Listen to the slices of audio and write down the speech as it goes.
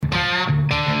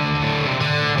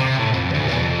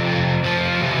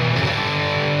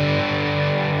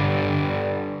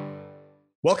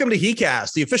Welcome to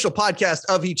HeCast, the official podcast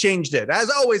of He Changed It. As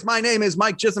always, my name is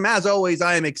Mike Chisholm. As always,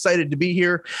 I am excited to be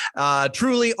here.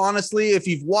 Truly, honestly, if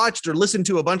you've watched or listened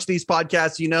to a bunch of these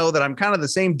podcasts, you know that I'm kind of the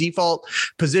same default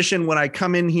position when I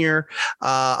come in here.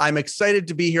 I'm excited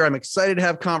to be here. I'm excited to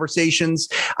have conversations.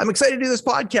 I'm excited to do this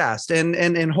podcast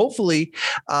and hopefully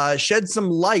shed some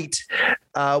light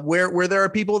where there are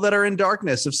people that are in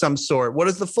darkness of some sort. What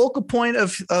is the focal point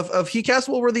of HeCast?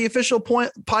 Well, we're the official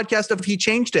podcast of He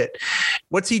Changed It.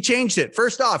 What's He Changed It?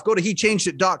 First off, go to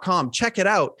hechangedit.com. Check it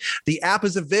out. The app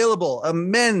is available, a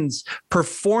men's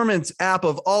performance app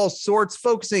of all sorts,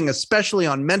 focusing especially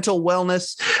on mental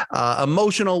wellness,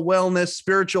 emotional wellness,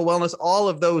 spiritual wellness, all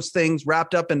of those things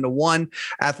wrapped up into one.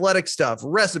 Athletic stuff,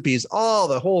 recipes, all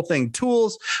the whole thing,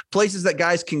 tools, places that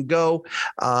guys can go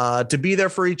to be there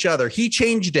for each other. He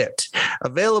Changed It.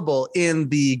 Available in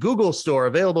the Google Store,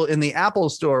 available in the Apple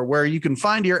Store, where you can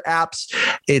find your apps.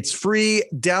 It's free.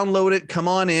 Download it. Come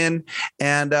on in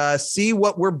and see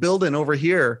what we're building over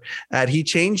here at He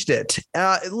Changed It.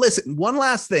 Listen, one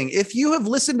last thing. If you have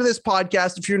listened to this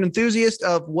podcast, if you're an enthusiast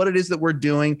of what it is that we're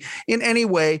doing in any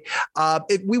way,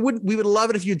 we would love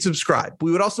it if you'd subscribe.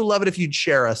 We would also love it if you'd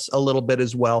share us a little bit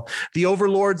as well. The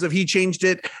overlords of He Changed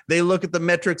It, they look at the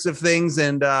metrics of things,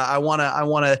 and I want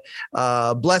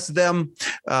to bless them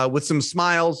with some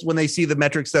smiles when they see the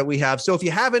metrics that we have. So if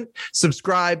you haven't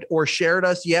subscribed or shared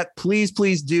us yet, please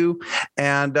do.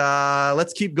 And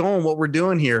let's keep going what we're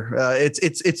doing here.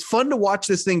 It's fun to watch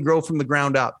this thing grow from the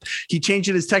ground up. He Changed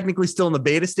It is technically still in the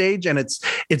beta stage, and it's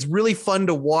really fun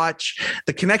to watch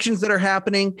the connections that are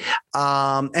happening.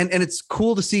 And it's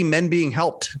cool to see men being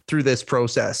helped through this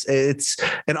process. It's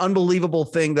an unbelievable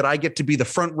thing that I get to be the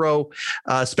front row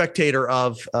spectator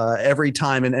of every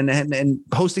time. And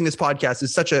hosting this podcast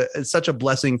is such a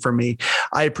blessing for me.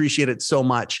 I appreciate it so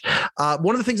much.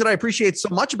 One of the things that I appreciate so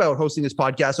much about hosting this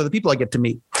podcast are the people I get to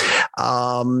meet.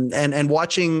 And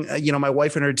watching, my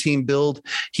wife and her team build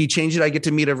He Changed It. I get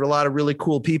to meet a lot of really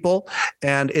cool people,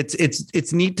 and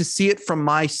it's neat to see it from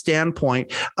my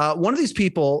standpoint. One of these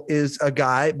people is a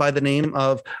guy by the name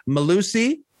of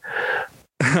Malusi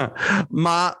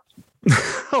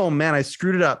Oh man, I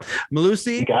screwed it up.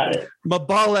 Malusi. You got it.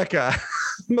 Mabaleka.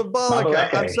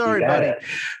 Mabaleka. I'm sorry, buddy.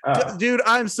 Dude,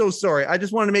 I'm so sorry. I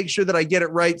just wanted to make sure that I get it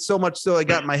right, so much so I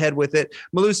got in my head with it.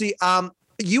 Malusi,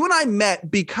 you and I met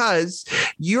because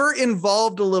you're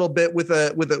involved a little bit with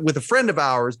a friend of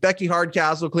ours, Becky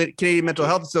Hardcastle, Canadian Mental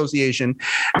Health Association,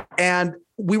 and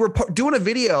we were doing a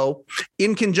video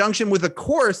in conjunction with a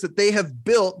course that they have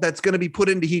built that's going to be put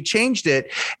into He Changed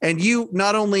It. And you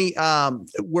not only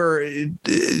were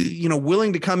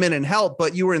willing to come in and help,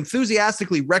 but you were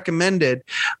enthusiastically recommended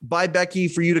by Becky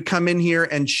for you to come in here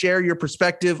and share your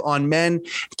perspective on men,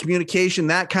 communication,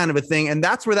 that kind of a thing. And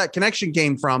that's where that connection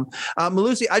came from.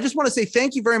 Malusi, I just want to say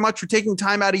thank you very much for taking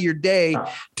time out of your day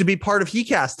to be part of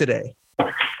HeCast today.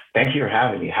 Thank you for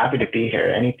having me. Happy to be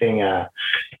here. Anything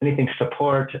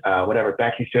support, whatever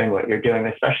Becky's doing, what you're doing,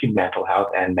 especially mental health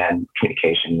and men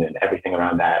communication and everything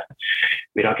around that.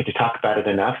 We don't get to talk about it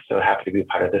enough, so happy to be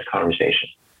part of this conversation.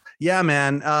 Yeah,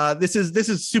 man. This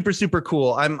is super, super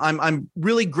cool. I'm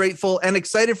really grateful and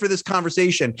excited for this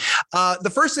conversation.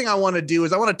 The first thing I want to do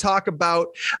is I want to talk about,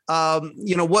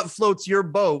 what floats your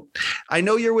boat. I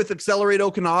know you're with Accelerate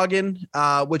Okanagan,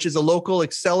 which is a local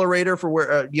accelerator for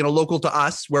where, local to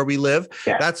us where we live,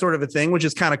 that sort of a thing, which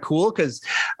is kind of cool because,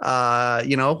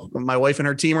 my wife and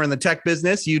her team are in the tech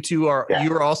business. You two are,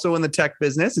 you are also in the tech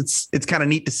business. It's kind of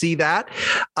neat to see that.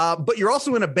 But you're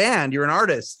also in a band. You're an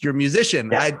artist. You're a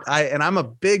musician. Yeah. And I'm a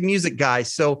big music guy,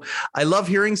 so I love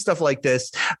hearing stuff like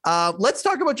this. Let's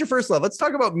talk about your first love. Let's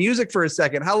talk about music for a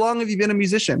second. How long have you been a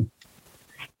musician?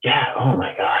 Yeah. Oh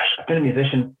my gosh. I've been a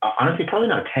musician, honestly, probably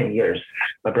not 10 years.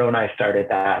 My bro and I started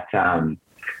that kind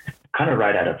of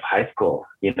right out of high school.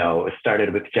 It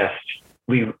started with just,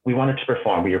 we wanted to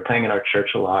perform. We were playing in our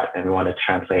church a lot, and we wanted to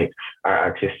translate our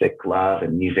artistic love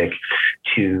and music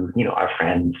to, our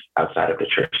friends outside of the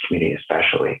church community,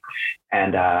 especially.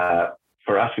 And,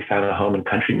 for us, we found a home in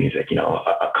country music,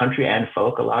 a country and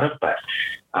folk, a lot of, but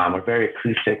we're very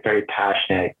acoustic, very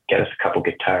passionate. Get us a couple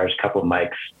guitars, a couple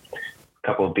mics, a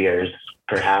couple of beers,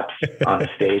 perhaps on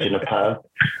a stage in a pub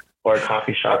or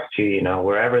coffee shops too,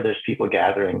 wherever there's people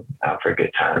gathering for a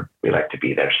good time. We like to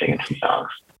be there singing some songs.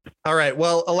 All right.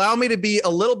 Well, allow me to be a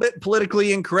little bit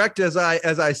politically incorrect as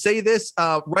I say this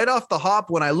right off the hop.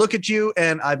 When I look at you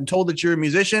and I'm told that you're a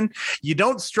musician, you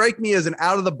don't strike me as an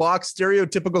out of the box,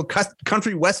 stereotypical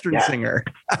country Western singer.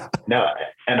 No,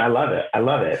 and I love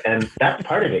it. And that's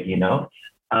part of it,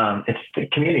 It's the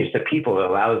community, it's the people that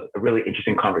allows really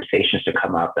interesting conversations to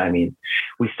come up. I mean,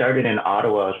 we started in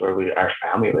Ottawa, where our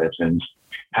family lives, and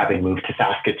having moved to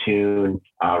Saskatoon,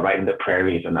 right in the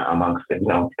prairies and amongst,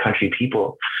 country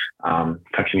people,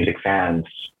 country music fans,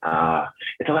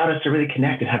 it's allowed us to really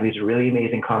connect and have these really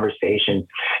amazing conversations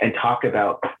and talk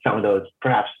about some of those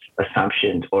perhaps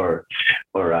assumptions or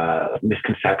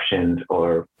misconceptions,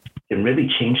 and really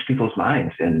change people's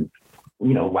minds and,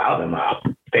 wow them up.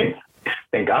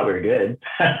 Thank God we're good.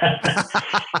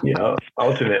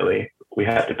 Ultimately we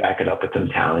have to back it up with some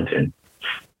talent, and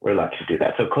we're lucky to do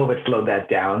that. So COVID slowed that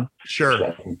down. Sure. So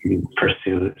I think we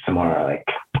pursue some more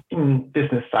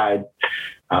business side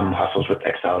hustles with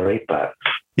Accelerate, but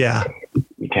yeah,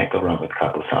 you can't go wrong with a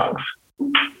couple of songs.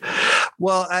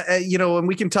 Well, and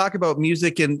we can talk about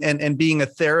music and being a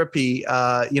therapy.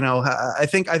 I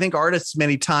think artists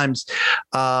many times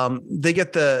they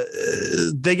get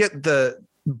the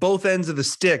both ends of the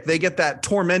stick. They get that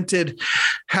tormented,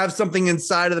 have something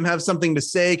inside of them, have something to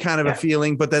say kind of a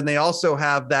feeling, but then they also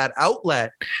have that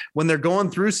outlet when they're going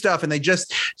through stuff and they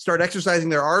just start exercising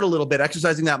their art a little bit,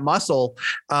 exercising that muscle.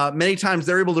 Many times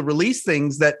they're able to release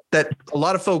things that a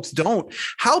lot of folks don't.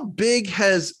 How big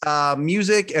has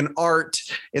music and art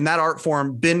in that art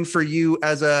form been for you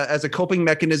as a coping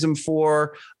mechanism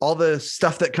for all the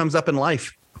stuff that comes up in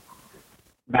life?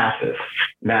 Massive,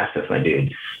 my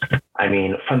dude. I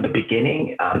mean, from the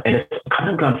beginning, and it's kind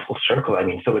of gone full circle. I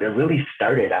mean, so it really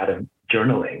started out of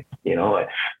journaling. I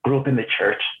grew up in the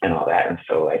church and all that. And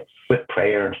so with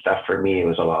prayer and stuff, for me, it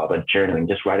was a lot about journaling,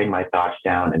 just writing my thoughts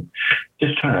down and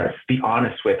just trying to be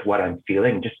honest with what I'm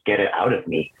feeling, just get it out of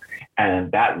me.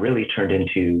 And that really turned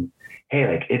into,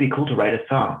 hey, it'd be cool to write a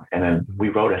song. And then we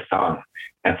wrote a song.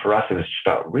 And for us, it was just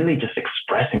about really just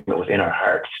expressing what was in our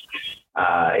hearts.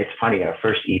 It's funny, our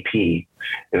first EP,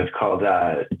 it was called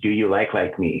Do You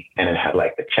Like Me? And it had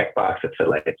the checkbox that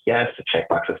said yes, the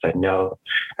checkbox that said no,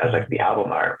 as the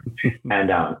album art.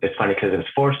 And it's funny because it was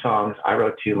 4 songs. I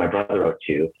wrote 2, my brother wrote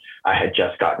 2. I had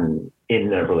just gotten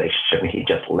in a relationship and he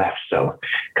just left. So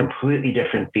completely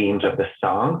different themes of the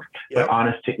song, but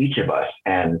honest to each of us.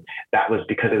 And that was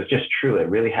because it was just true. It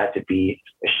really had to be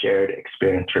a shared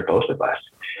experience for both of us.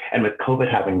 And with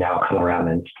COVID having now come around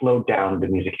and slowed down the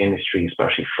music industry,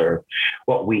 especially for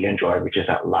what we enjoy, which is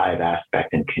that live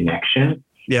aspect and connection.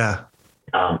 Yeah.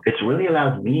 It's really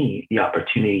allowed me the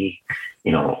opportunity.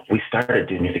 We started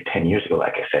doing music 10 years ago,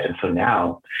 like I said. And so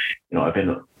now, I've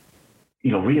been,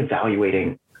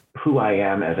 reevaluating who I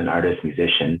am as an artist,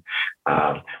 musician.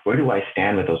 Where do I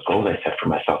stand with those goals I set for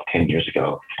myself 10 years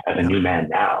ago as a new man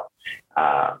now?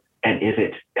 And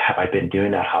have I been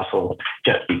doing that hustle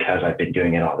just because I've been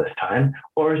doing it all this time?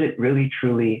 Or is it really,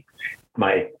 truly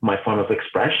my form of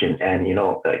expression? And,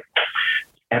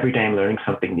 every day I'm learning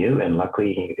something new. And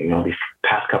luckily, these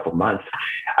past couple months,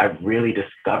 I've really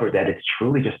discovered that it's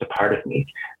truly just a part of me,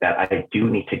 that I do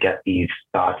need to get these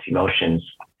thoughts, emotions,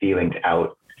 feelings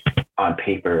out on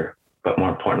paper, but more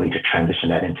importantly, to transition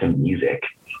that into music.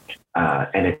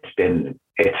 And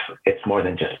it's more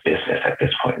than just business at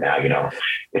this point now.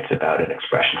 It's about an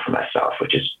expression for myself,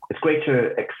 which is, it's great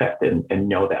to accept and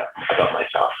know that about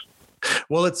myself.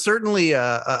 Well, it's certainly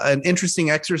an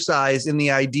interesting exercise in the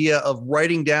idea of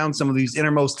writing down some of these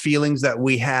innermost feelings that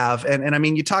we have. And I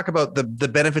mean, you talk about the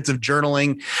benefits of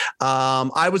journaling.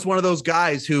 I was one of those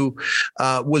guys who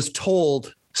was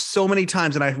told so many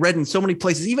times, and I've read in so many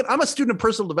places, even I'm a student of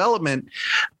personal development,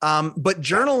 but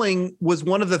journaling was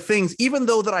one of the things, even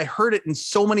though that I heard it in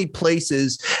so many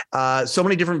places, so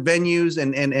many different venues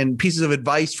and pieces of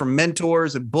advice from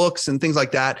mentors and books and things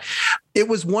like that. It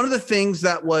was one of the things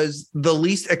that was the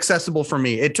least accessible for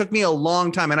me. It took me a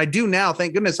long time, and I do now.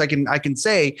 Thank goodness I can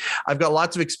say I've got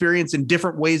lots of experience in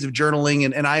different ways of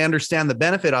journaling, and I understand the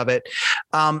benefit of it.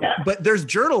 But there's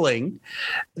journaling,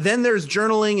 then there's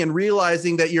journaling and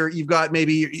realizing that you've got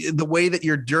maybe the way that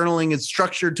your journaling is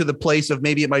structured to the place of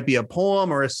maybe it might be a poem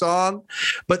or a song,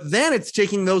 but then it's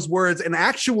taking those words and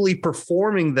actually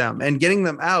performing them and getting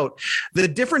them out. The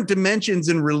different dimensions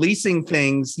in releasing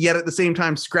things, yet at the same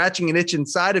time scratching an itch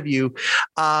inside of you.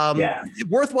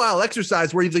 Worthwhile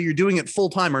exercise, whether you're doing it full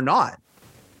time or not.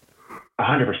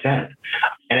 100%.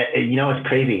 And it's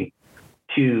crazy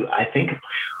too. I think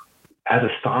as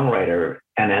a songwriter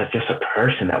and as just a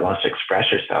person that wants to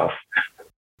express yourself,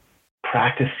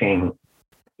 practicing,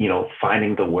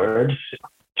 finding the words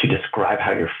to describe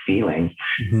how you're feeling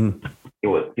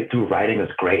through writing is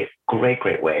great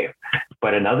way.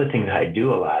 But another thing that I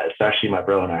do a lot, especially my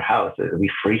bro in our house, is we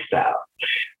freestyle.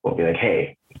 We'll be like,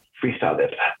 hey, freestyle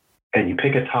this. And you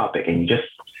pick a topic and you just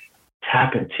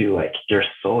tap into your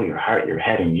soul, your heart, your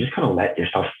head, and you just kind of let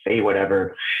yourself say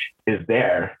whatever is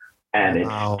there. And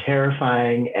it's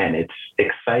terrifying and it's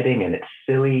exciting and it's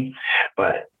silly,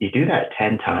 but you do that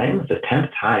 10 times, the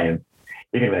 10th time,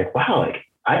 you're going to be like, wow, like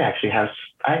I actually have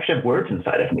words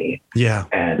inside of me. Yeah.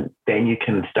 And then you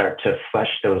can start to flesh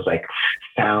those like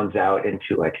sounds out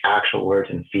into like actual words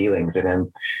and feelings. And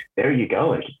then there you go.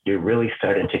 Like you're really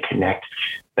starting to connect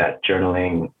that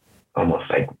journaling, almost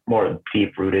like more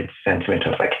deep rooted sentiment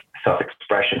of like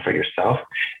self-expression for yourself,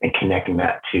 and connecting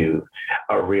that to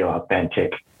a real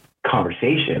authentic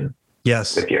conversation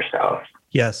with yourself.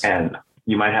 Yes. And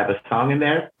you might have a song in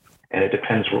there, and it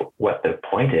depends what the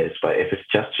point is, but if it's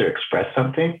just to express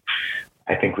something,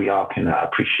 I think we all can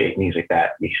appreciate music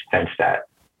that we sense that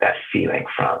feeling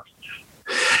from.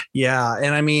 Yeah.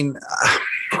 And I mean,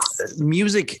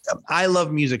 music, I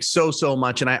love music so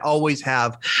much, and I always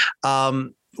have.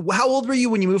 How old were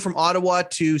you when you moved from Ottawa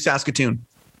to Saskatoon?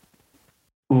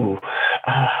 Ooh,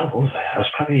 how old was I? I was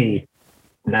probably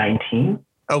 19.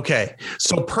 Okay.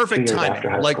 So perfect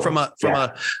timing, like from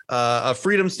a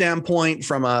freedom standpoint,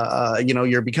 from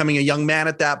you're becoming a young man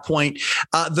at that point.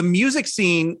 The music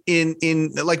scene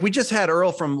in like, we just had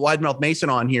Earl from Wide Mouth Mason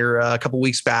on here a couple of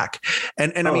weeks back.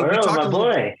 And I mean, Earl, we talked my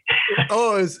boy.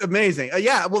 Oh, it was amazing.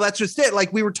 Yeah. Well, that's just it.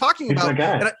 Like we were talking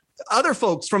about other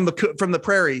folks from the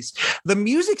prairies, the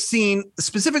music scene,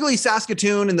 specifically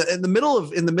Saskatoon, in the middle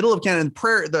of Canada,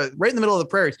 right in the middle of the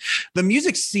prairies, the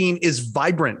music scene is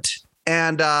vibrant.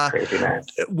 And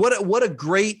what a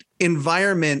great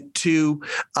environment to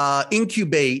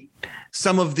incubate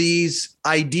some of these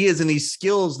ideas and these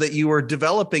skills that you were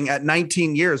developing at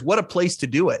 19 years. What a place to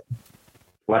do it.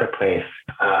 What a place.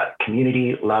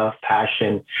 Community, love,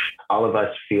 passion. All of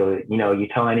us feel, you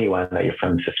tell anyone that you're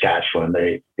from Saskatchewan,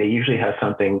 they usually have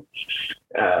something,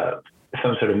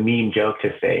 some sort of mean joke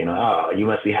to say, oh, you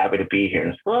must be happy to be here.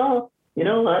 And it's, well, you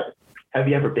know what? Have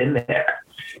you ever been there?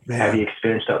 Man. Have you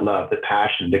experienced that love, the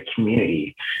passion, the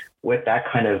community? With that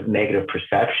kind of negative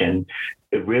perception,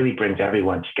 it really brings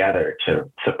everyone together to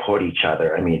support each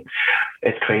other. I mean,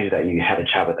 it's crazy that you had a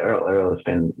chat with Earl. Earl has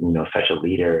been, such a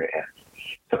leader and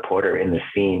supporter in the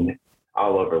scene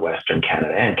all over Western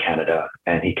Canada and Canada.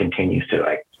 And he continues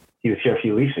to, he was here a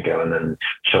few weeks ago and then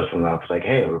showed some love. It's like,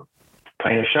 hey, we're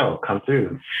playing a show, come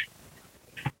through.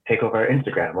 Take over our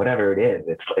Instagram, whatever it is.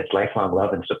 It's lifelong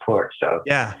love and support. So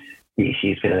yeah,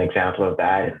 he's been an example of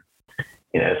that. And,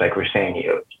 it's like we're saying,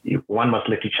 one must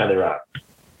lift each other up.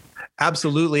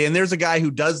 Absolutely. And there's a guy who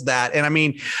does that. And I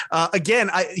mean, again,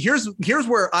 here's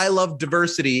where I love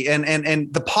diversity and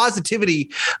the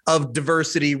positivity of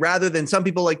diversity, rather than some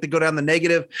people like to go down the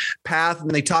negative path and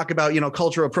they talk about,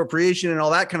 cultural appropriation and all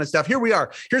that kind of stuff. Here we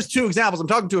are. Here's two examples. I'm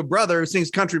talking to a brother who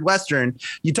sings country western.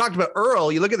 You talked about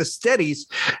Earl. You look at the Steadies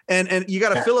and you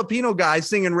got a Filipino guy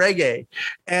singing reggae.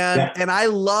 And I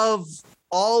love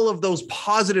all of those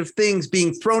positive things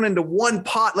being thrown into one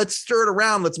pot. Let's stir it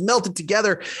around. Let's melt it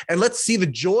together and let's see the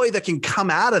joy that can come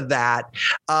out of that.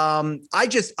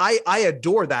 I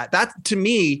adore that. That to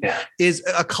me is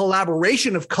a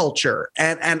collaboration of culture.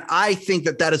 And I think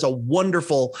that is a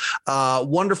wonderful,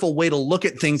 wonderful way to look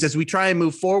at things as we try and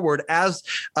move forward as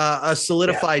a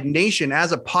solidified nation,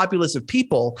 as a populace of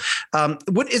people.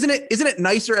 Isn't it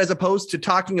nicer, as opposed to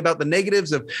talking about the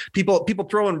negatives of people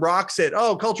throwing rocks at,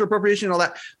 cultural appropriation and all that?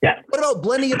 Yeah. What about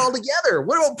blending it all together?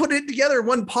 What about putting it together in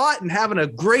one pot and having a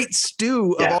great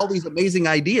stew of all these amazing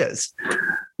ideas?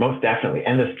 Most definitely.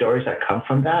 And the stories that come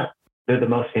from that, they're the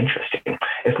most interesting.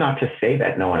 It's not to say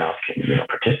that no one else can,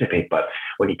 participate, but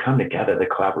when you come together, the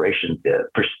collaboration, the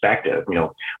perspective,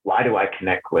 why do I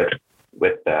connect with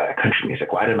country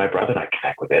music? Why did my brother and I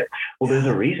connect with it? Well, there's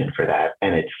a reason for that.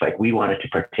 And it's like, we wanted to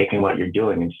partake in what you're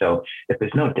doing. And so if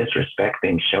there's no disrespect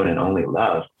being shown and only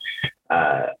love,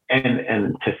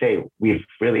 and to say we've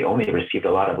really only received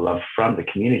a lot of love from the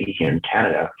community here in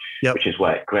Canada, which is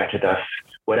what granted us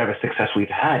whatever success we've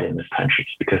had in this country,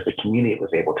 because the community was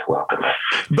able to welcome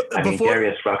us.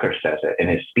 Darius Rucker says it in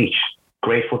his speech,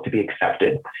 grateful to be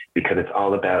accepted, because it's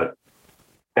all about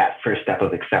that first step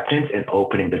of acceptance and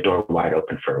opening the door wide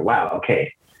open for, wow,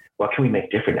 okay, what can we make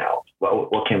different now?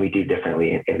 What can we do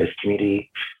differently in this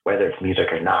community, whether it's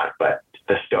music or not? But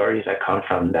the stories that come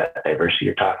from that diversity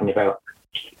you're talking about,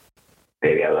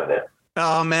 baby, I love it.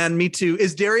 Oh man, me too.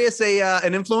 Is Darius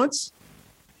an influence?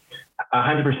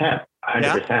 100%.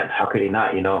 How could he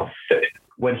not?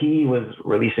 When he was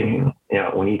releasing,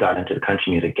 when he got into the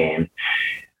country music game,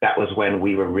 that was when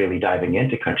we were really diving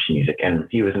into country music. And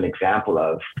he was an example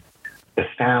of the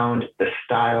sound, the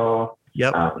style,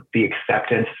 the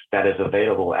acceptance that is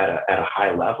available at a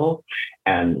high level.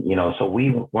 And, so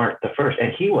we weren't the first,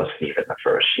 and he wasn't even the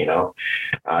first, you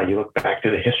look back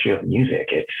through the history of music,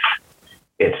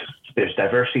 there's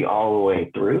diversity all the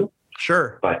way through.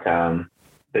 Sure. But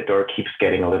the door keeps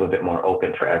getting a little bit more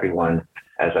open for everyone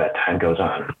as time goes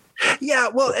on. Yeah,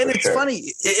 well, and For it's sure.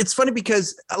 funny. It's funny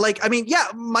because, like, I mean, yeah,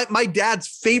 my dad's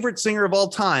favorite singer of all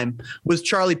time was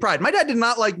Charlie Pride. My dad did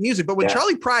not like music, but when Yeah.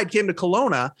 Charlie Pride came to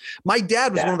Kelowna, my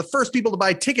dad was Yeah. one of the first people to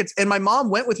buy tickets, and my mom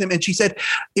went with him, and she said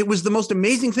it was the most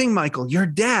amazing thing, Michael. Your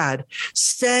dad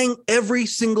sang every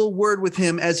single word with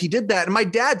him as he did that, and my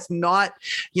dad's not,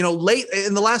 late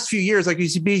in the last few years, like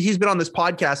he's been on this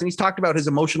podcast and he's talked about his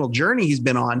emotional journey he's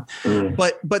been on,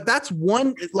 but that's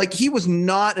one, like, he was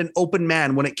not an open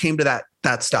man when it came to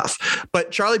that stuff.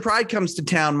 But Charlie Pride comes to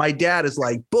town, my dad is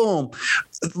like, boom,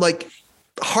 like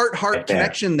heart Right there.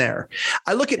 connection there.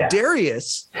 I look at Yeah.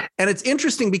 Darius, and it's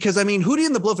interesting because, I mean, Hootie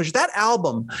and the Blowfish, that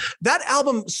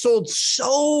album sold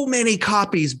so many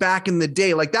copies back in the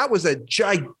day. Like, that was a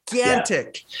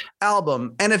gigantic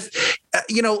album. And if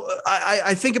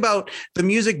I think about the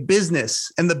music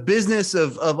business and the business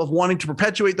of wanting to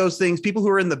perpetuate those things, people who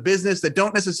are in the business that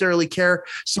don't necessarily care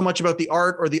so much about the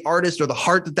art or the artist or the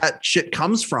heart that shit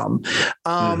comes from.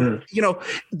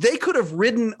 They could have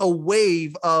ridden a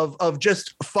wave of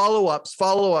just follow-ups,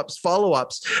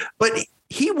 but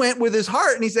he went with his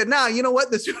heart and he said, nah, you know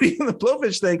what? This Hootie and the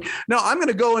Blowfish thing. No, I'm going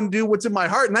to go and do what's in my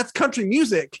heart. And that's country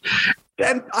music.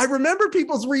 And I remember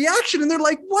people's reaction, and they're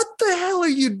like, what the hell are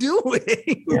you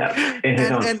doing? Yeah. In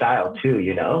his own style too,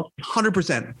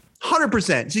 100%.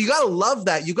 100%. So you got to love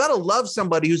that. You got to love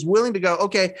somebody who's willing to go,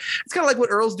 okay, it's kind of like what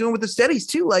Earl's doing with the Steadies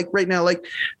too. Like right now, like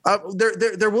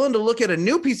they're willing to look at a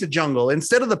new piece of jungle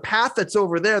instead of the path that's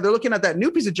over there. They're looking at that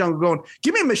new piece of jungle going,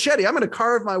 give me a machete. I'm going to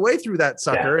carve my way through that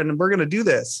sucker. And we're going to do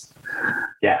this.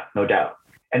 Yeah, no doubt.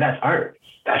 And that's art.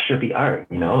 That should be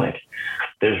art. Like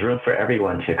there's room for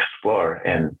everyone to explore,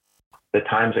 and the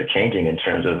times are changing in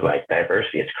terms of like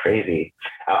diversity. It's crazy.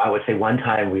 I would say one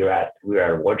time we were at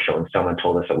a award show and someone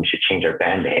told us that we should change our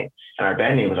band name, and our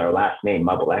band name was our last name,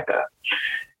 Mabaleka.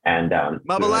 And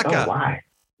Mabaleka. We were like, oh, why?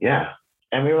 Yeah.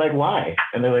 And we were like, why?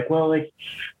 And they're like, well, like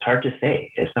it's hard to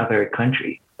say. It's not very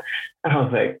country. And I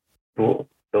was like, well,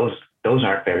 those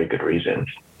aren't very good reasons.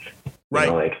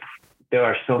 Right. Like there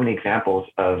are so many examples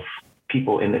of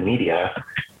people in the media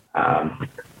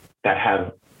that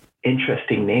have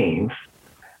interesting names,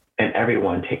 and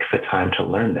everyone takes the time to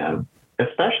learn them,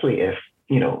 especially if,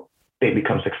 they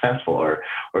become successful or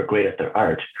great at their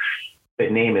art. The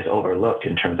name is overlooked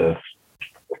in terms of,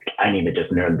 I need to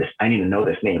just learn this. I need to know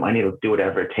this name. I need to do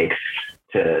whatever it takes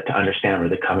to understand where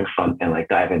they're coming from and like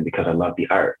dive in because I love the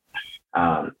art.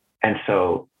 And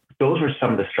so those were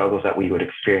some of the struggles that we would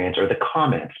experience, or the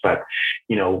comments. But,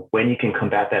 when you can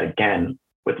combat that again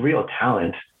with real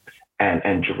talent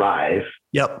and drive,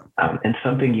 yep, and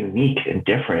something unique and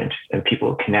different, and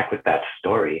people connect with that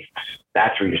story,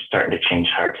 that's where you're starting to change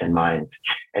hearts and minds.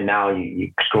 And now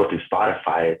you scroll through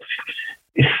Spotify,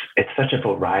 it's such a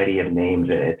variety of names.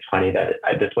 And it's funny that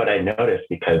that's what I noticed,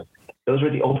 because those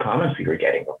were the old comments we were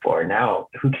getting before. Now,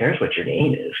 who cares what your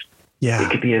name is? Yeah,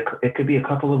 it could be a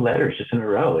couple of letters just in a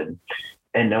row,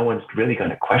 and no one's really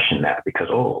going to question that because,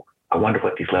 oh, I wonder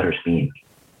what these letters mean.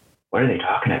 What are they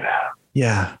talking about?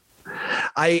 Yeah.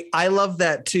 I love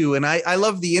that too. And I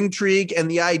love the intrigue and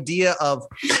the idea of,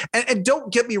 and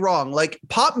don't get me wrong, like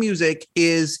pop music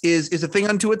is a thing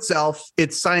unto itself.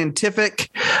 It's scientific,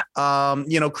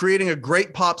 creating a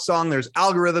great pop song. There's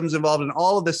algorithms involved in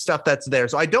all of this stuff that's there.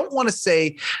 So I don't want to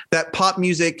say that pop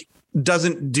music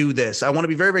doesn't do this. I want to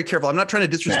be very, very careful. I'm not trying to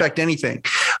disrespect anything,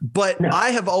 but I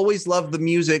have always loved the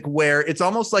music where it's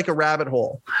almost like a rabbit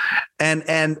hole, and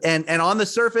on the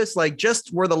surface, like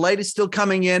just where the light is still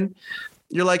coming in,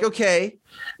 you're like, okay.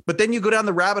 But then you go down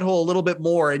the rabbit hole a little bit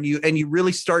more, and you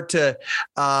really start to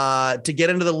get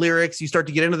into the lyrics. You start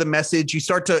to get into the message. You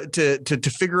start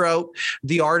to figure out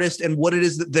the artist and what it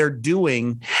is that they're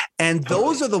doing. And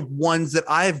those are the ones that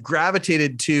I've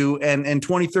gravitated to, and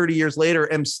 20, 30 years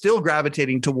later, am still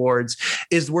gravitating towards,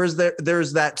 is where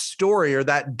there's that story or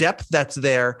that depth that's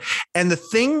there. And the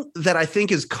thing that I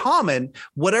think is common,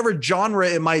 whatever genre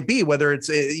it might be, whether it's,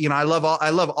 I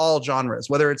love all genres,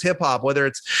 whether it's hip hop, whether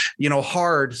it's,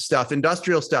 hard stuff,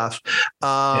 industrial stuff,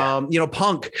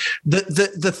 punk.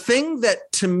 The thing that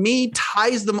to me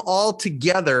ties them all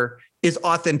together is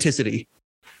authenticity.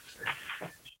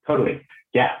 Totally.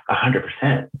 Yeah.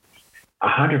 100%.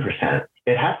 100%.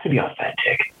 It has to be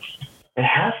authentic. It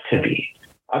has to be.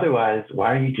 Otherwise,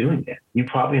 why are you doing it? You're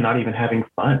probably not even having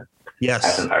fun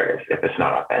as an artist if it's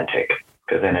not authentic,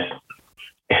 because then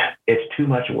it's too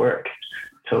much work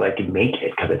to like make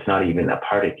it, because it's not even a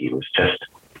part of you. It's just,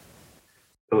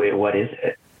 what is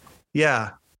it?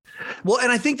 Yeah. Well,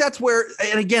 and I think that's where,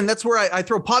 and again, that's where I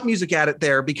throw pop music at it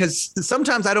there, because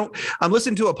sometimes I'm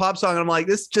listening to a pop song and I'm like,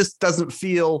 this just doesn't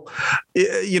feel,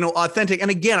 authentic.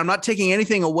 And again, I'm not taking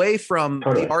anything away from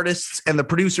the artists and the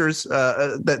producers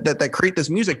that create this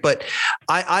music, but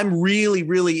I'm really,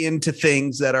 really into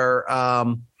things that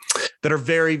are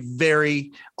very,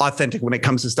 very authentic when it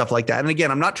comes to stuff like that. And again,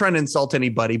 I'm not trying to insult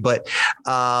anybody, but,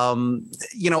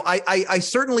 I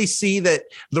certainly see that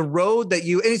the road that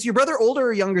and is your brother older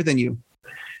or younger than you?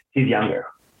 He's younger.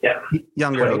 Yeah.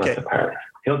 Younger. Okay.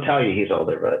 He'll tell you he's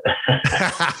older, but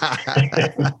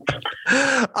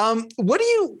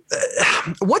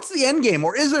what's the end game,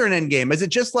 or is there an end game? Is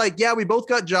it just like, yeah, we both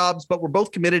got jobs, but we're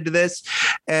both committed to this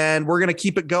and we're going to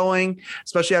keep it going,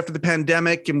 especially after the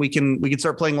pandemic, and we can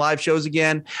start playing live shows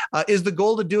again? Is the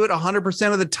goal to do it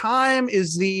 100% of the time?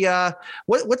 Is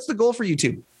what's the goal for you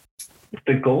two?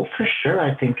 The goal for sure,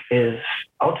 I think, is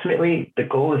ultimately the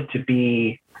goal is to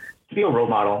be a role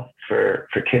model for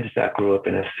kids that grew up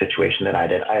in a situation that I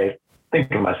did. I think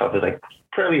of myself as like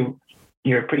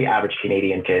you're a pretty average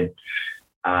Canadian kid.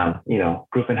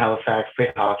 Grew up in Halifax,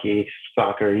 played hockey,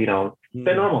 soccer,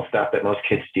 the normal stuff that most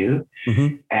kids do.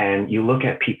 Mm-hmm. And you look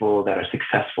at people that are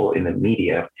successful in the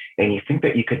media and you think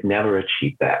that you could never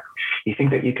achieve that. You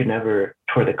think that you could never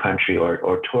tour the country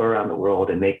or tour around the world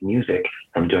and make music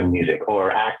from doing music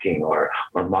or acting or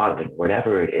modeling,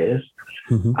 whatever it is.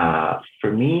 Mm-hmm.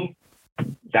 For me,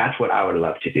 that's what I would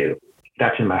love to do.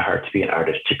 That's in my heart, to be an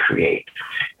artist, to create.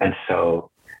 And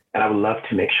I would love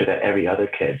to make sure that every other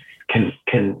kid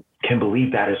can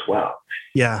believe that as well.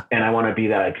 Yeah. And I want to be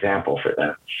that example for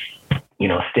them.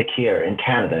 Stick here in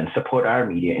Canada and support our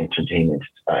media entertainment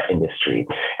industry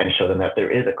and show them that there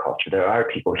is a culture. There are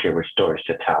people here with stories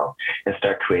to tell, and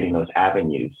start creating those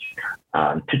avenues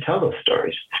to tell those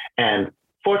stories. And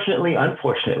fortunately,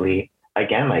 unfortunately,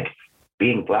 again, like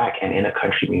being Black and in a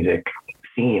country music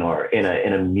scene or in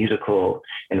a musical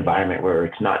environment where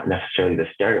it's not necessarily the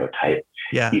stereotype,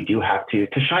 yeah, you do have to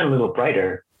shine a little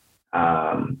brighter,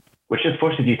 which just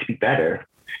forces you to be better,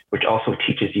 which also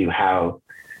teaches you how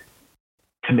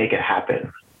to make it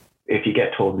happen. If you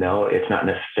get told no, it's not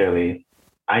necessarily,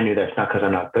 I knew that's not because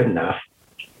I'm not good enough,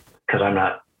 because I'm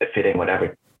not fitting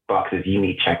whatever boxes you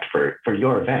need checked for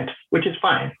your event, which is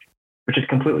fine, which is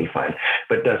completely fine,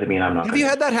 but it doesn't mean I'm not. Have you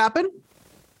had that happen?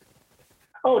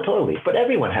 Oh, totally. But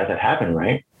everyone has it happen,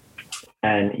 right?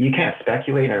 And you can't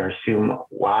speculate or assume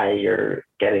why you're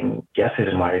getting yeses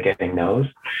and why you're getting nos,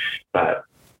 but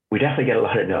we definitely get a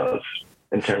lot of nos.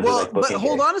 But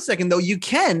hold on a second, though. You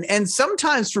can. And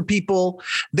sometimes for people,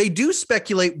 they do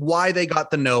speculate why they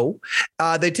got the no.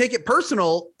 They take it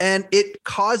personal, and it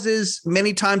causes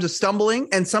many times a stumbling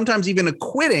and sometimes even a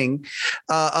quitting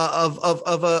of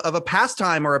a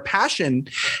pastime or a passion.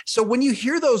 So when you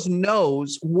hear those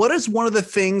no's, what is one of the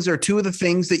things or two of the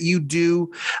things that you do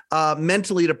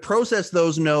mentally to process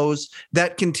those no's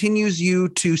that continues you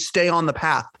to stay on the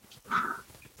path?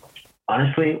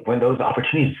 Honestly, when those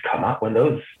opportunities come up,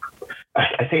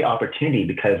 I say opportunity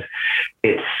because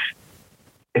it's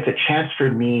a chance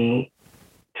for me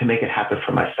to make it happen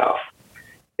for myself.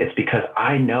 It's because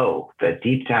I know that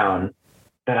deep down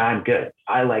that I'm good.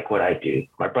 I like what I do.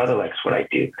 My brother likes what I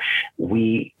do.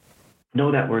 We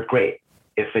know that we're great.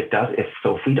 If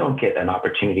we don't get an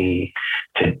opportunity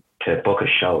to book a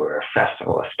show or a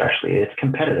festival, especially, it's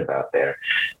competitive out there.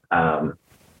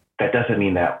 That doesn't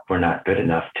mean that we're not good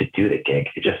enough to do the gig.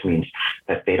 It just means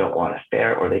that they don't want us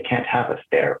there, or they can't have us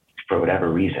there for whatever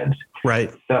reasons.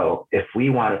 Right. So if we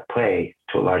want to play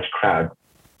to a large crowd,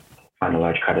 find a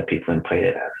large crowd of people and play to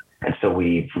them. And so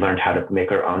we've learned how to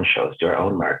make our own shows, do our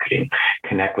own marketing,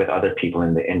 connect with other people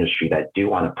in the industry that do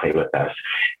want to play with us.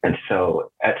 And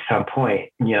so at some point,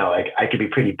 I could be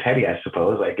pretty petty, I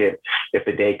suppose. Like if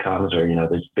the day comes or,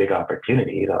 there's big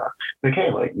opportunities, okay,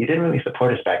 well, you didn't really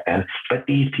support us back then, but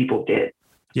these people did.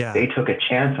 Yeah. They took a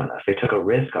chance on us. They took a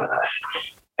risk on us.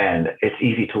 And it's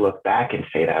easy to look back and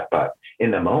say that, but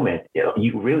in the moment,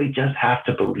 you really just have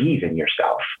to believe in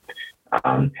yourself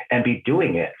and be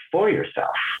doing it for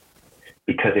yourself.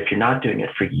 Because if you're not doing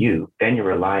it for you, then you're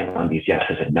relying on these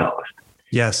yeses and nos.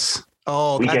 Yes.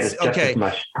 Oh, that's okay.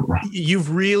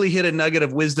 You've really hit a nugget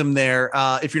of wisdom there.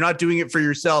 If you're not doing it for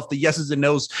yourself, the yeses and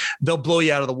nos, they'll blow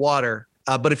you out of the water.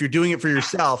 But if you're doing it for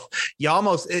yourself, they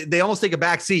almost take a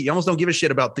back seat. You almost don't give a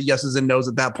shit about the yeses and nos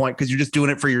at that point because you're just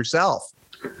doing it for yourself.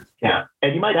 Yeah.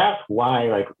 And you might ask why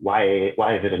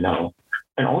is it a no?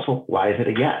 And also, why is it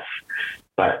a yes?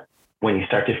 But when you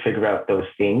start to figure out those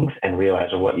things and realize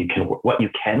what you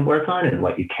can work on and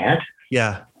what you can't.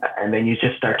 Yeah. And then you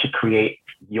just start to create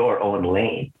your own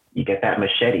lane. You get that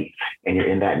machete and you're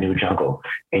in that new jungle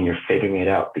and you're figuring it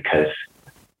out because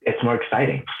it's more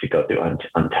exciting to go through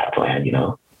untapped land, you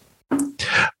know?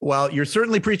 Well, you're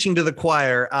certainly preaching to the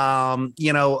choir. I'm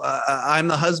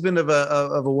the husband of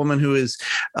a woman who is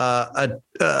a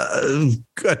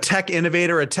tech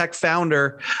innovator, a tech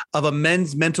founder of a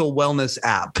men's mental wellness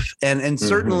app, and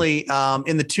certainly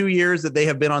in the 2 years that they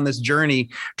have been on this journey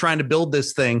trying to build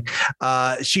this thing,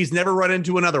 she's never run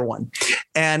into another one,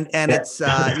 and it's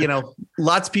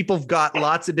lots of people have got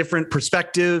lots of different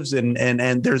perspectives,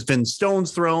 and there's been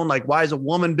stones thrown like, why is a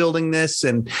woman building this,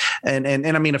 and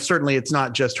I mean, if certainly it's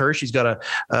not just her. She's got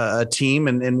a team,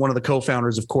 and one of the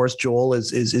co-founders, of course, Joel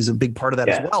is a big part of that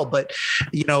as well. But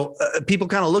people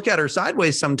kind of look at her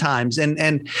sideways sometimes,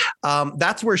 and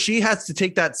that's where she has to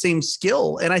take that same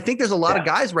skill. And I think there's a lot of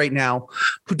guys right now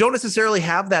who don't necessarily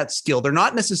have that skill. They're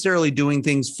not necessarily doing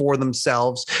things for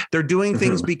themselves. They're doing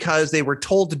things because they were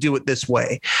told to do it this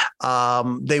way.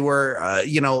 They were,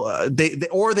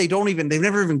 they've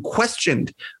never even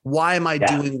questioned, why am I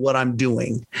doing what I'm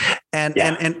doing? And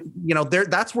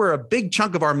that's where a big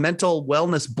chunk of our mental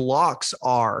wellness blocks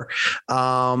are,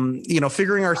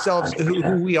 figuring ourselves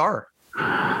who we are.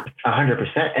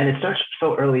 100%. And it starts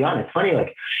so early on. It's funny,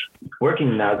 like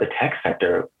working now the tech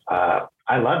sector.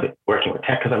 I love it working with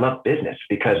tech because I love business,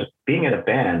 because being in a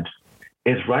band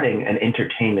is running an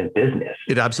entertainment business.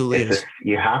 It absolutely is.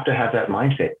 You have to have that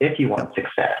mindset if you want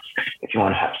success, if you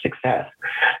want to have success.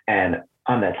 And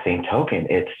on that same token,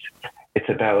 it's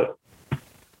about,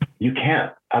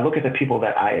 I look at the people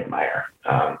that I admire,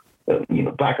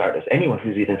 Black artists, anyone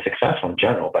who's even successful in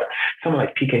general, but someone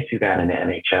like PK Subban in the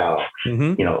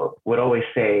NHL, would always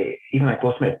say, even like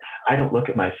Will Smith, I don't look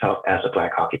at myself as a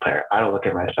Black hockey player. I don't look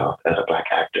at myself as a Black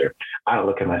actor. I don't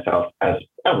look at myself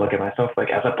like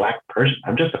as a Black person.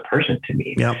 I'm just a person to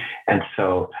me. Yep. And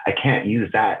so I can't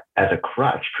use that as a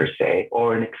crutch per se,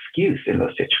 or an excuse in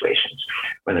those situations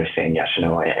when they're saying yes or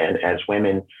no. And as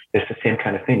women, it's the same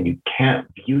kind of thing. You can't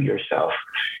view yourself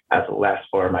as a less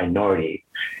or a minority.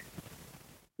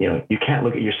 You can't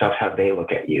look at yourself how they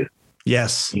look at you.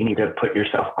 Yes. You need to put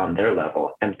yourself on their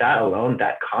level. And that alone,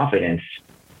 that confidence,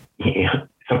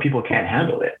 some people can't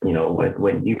handle it.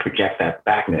 When you project that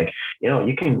back, like,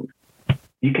 you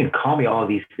can call me all of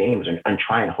these names and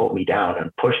try and hold me down and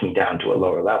push me down to a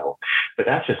lower level, but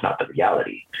that's just not the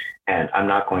reality. And I'm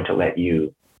not going to let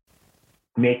you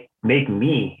make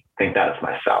me think that of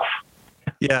myself.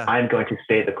 Yeah. I'm going to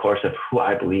stay the course of who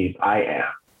I believe I am,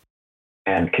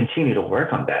 and continue to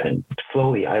work on that. And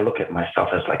slowly I look at myself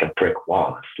as like a brick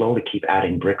wall, and slowly keep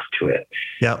adding bricks to it.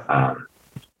 Yeah.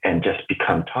 And just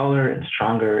become taller and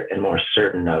stronger and more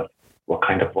certain of what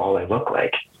kind of wall I look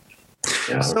like.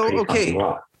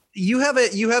 You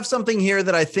have something here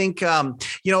that I think,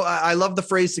 I love the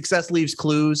phrase success leaves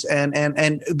clues, and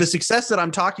the success that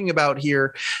I'm talking about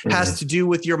here has to do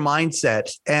with your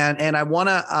mindset. And I want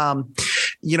to, I'm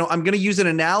going to use an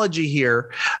analogy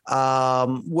here,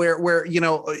 where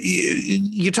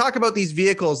you talk about these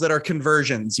vehicles that are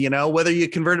conversions, whether you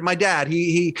converted my dad,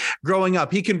 he growing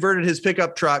up, he converted his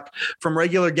pickup truck from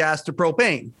regular gas to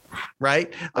propane.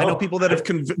 Right. I know people that have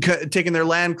taken their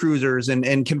Land Cruisers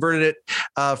and converted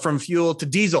it from fuel to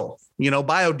diesel,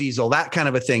 biodiesel, that kind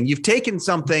of a thing. You've taken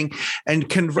something and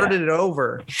converted it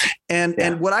over.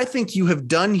 And what I think you have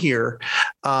done here,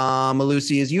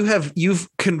 Malusi, is you've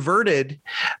converted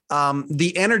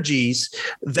the energies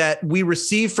that we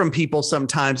receive from people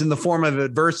sometimes in the form of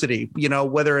adversity,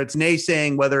 whether it's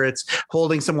naysaying, whether it's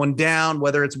holding someone down,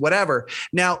 whether it's whatever.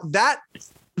 Now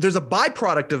there's a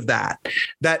byproduct of that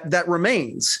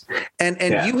remains. And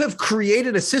you have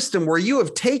created a system where you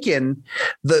have taken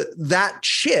that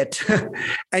shit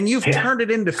and you've turned it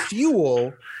into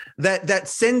fuel that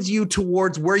sends you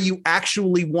towards where you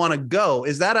actually want to go.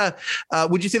 Is that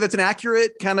would you say that's an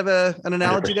accurate kind of an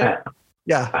analogy 100%. there?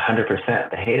 Yeah.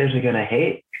 100%. The haters are going to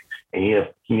hate, and you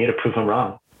need to prove them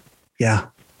wrong. Yeah.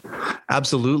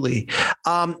 Absolutely.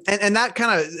 And that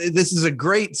this is a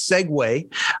great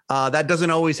segue. That doesn't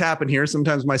always happen here.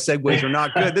 Sometimes my segues are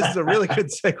not good. This is a really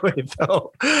good segue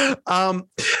though.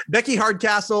 Becky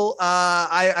Hardcastle.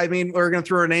 I mean, we're going to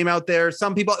throw her name out there.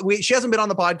 Some people, she hasn't been on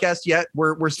the podcast yet.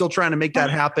 We're still trying to make that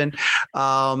happen.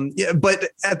 But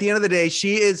at the end of the day,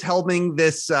 she is helping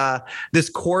this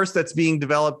course that's being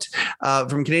developed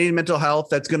from Canadian Mental Health.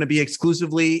 That's going to be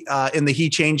exclusively in the He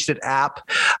Changed It app.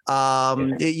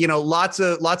 Lots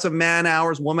of man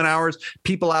hours, woman hours,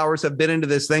 people hours have been into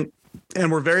this thing,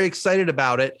 and we're very excited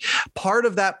about it. Part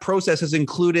of that process has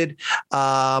included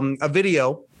a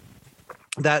video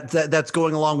that's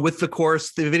going along with the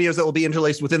course, the videos that will be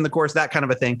interlaced within the course, that kind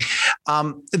of a thing.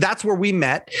 That's where we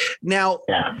met. Now,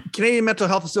 Canadian Mental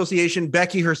Health Association,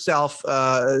 Becky herself,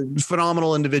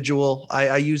 phenomenal individual.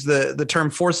 I use the term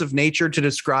force of nature to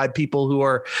describe people who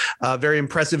are very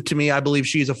impressive to me. I believe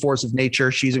she's a force of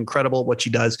nature. She's incredible at what she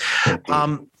does.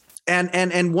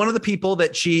 And one of the people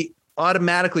that she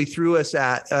automatically threw at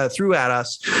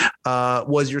us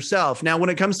was yourself. Now, when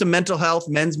it comes to mental health,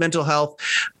 men's mental health,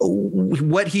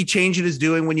 what He Changed It is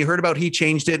doing, when you heard about He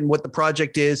Changed It and what the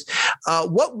project is,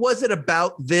 what was it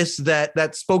about this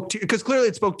that spoke to you? Because clearly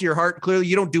it spoke to your heart. Clearly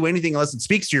you don't do anything unless it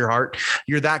speaks to your heart.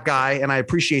 You're that guy, and I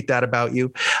appreciate that about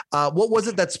you. What was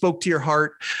it that spoke to your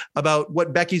heart about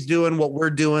what Becky's doing, what we're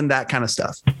doing, that kind of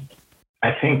stuff?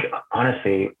 I think,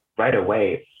 honestly, right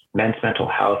away, men's mental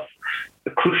health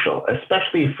crucial,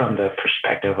 especially from the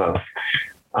perspective of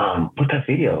with that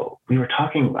video we were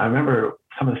talking. I remember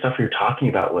some of the stuff we were talking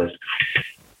about was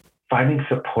finding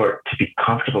support to be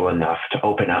comfortable enough to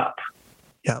open up.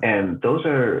 Yeah. And those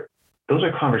are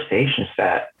conversations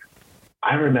that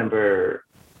I remember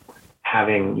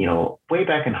having, way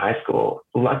back in high school,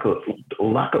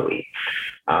 luckily,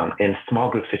 in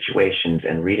small group situations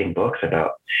and reading books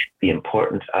about the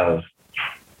importance of,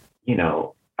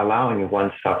 allowing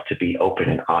oneself to be open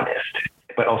and honest,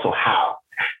 but also how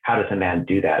does a man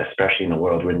do that, especially in a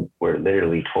world when we're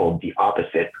literally told the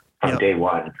opposite from day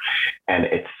one. And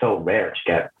it's so rare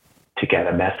to get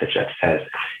a message that says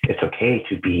it's okay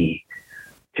to be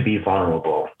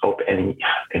vulnerable, open. And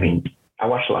I mean, I've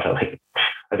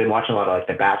been watching a lot of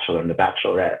The Bachelor and The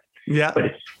Bachelorette. Yeah. But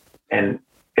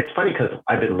it's funny because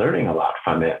I've been learning a lot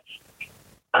from it.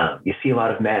 You see a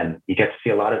lot of men, you get to see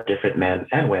a lot of different men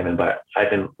and women, but I've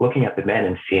been looking at the men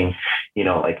and seeing,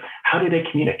 how do they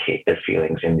communicate their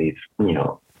feelings in these,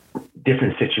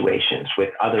 different situations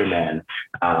with other men,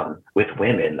 with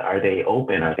women? Are they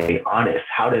open? Are they honest?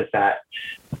 How does that,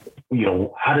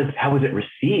 how is it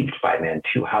received by men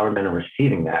too? How are men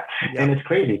receiving that? Yeah. And it's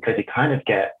crazy because you kind of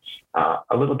get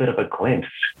a little bit of a glimpse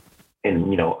in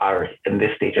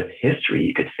this stage of history,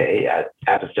 you could say, as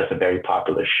it's just a very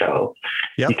popular show.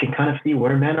 Yep. You can kind of see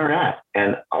where men are at,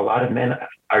 and a lot of men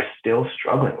are still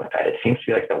struggling with that. It seems to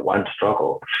be like the one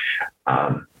struggle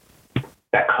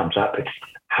that comes up. It's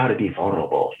how to be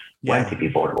vulnerable, when to be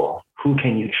vulnerable, who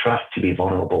can you trust to be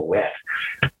vulnerable with.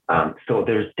 So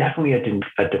there's definitely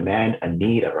a demand, a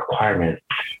need, a requirement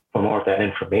for more of that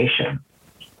information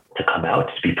to come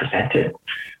out, to be presented.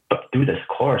 But through this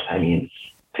course, I mean,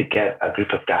 to get a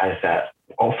group of guys that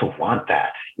also want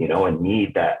that, and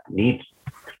need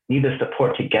the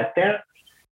support to get there,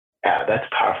 that's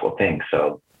a powerful thing.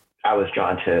 So I was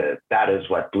drawn to that. Is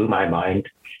what blew my mind.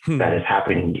 That is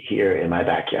happening here in my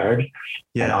backyard.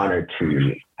 Yeah. And honored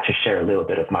to share a little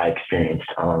bit of my experience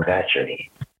along that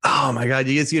journey. Oh my God,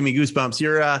 you just give me goosebumps.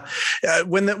 You're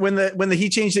when the He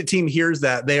Changed It team hears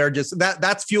that, they are just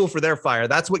that's fuel for their fire.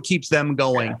 That's what keeps them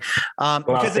going.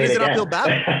 Because it is an uphill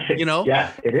battle,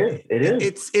 Yeah, it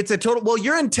is. It's a total. Well,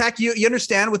 you're in tech. You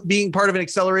understand, with being part of an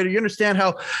accelerator, you understand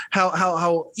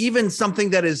how even something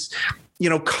that is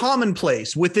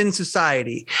commonplace within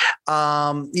society,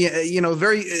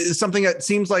 very something that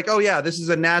seems like, oh yeah, this is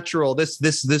a natural, this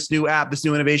new app, this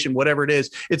new innovation, whatever it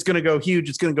is, it's going to go huge,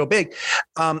 it's going to go big.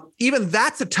 Even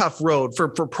that's a tough road for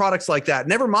products like that.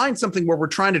 Never mind something where we're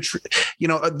trying to,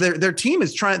 their team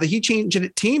is trying, the He Changed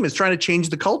It team is trying to change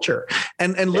the culture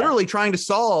and literally trying to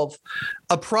solve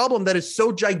a problem that is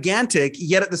so gigantic,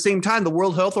 yet at the same time, the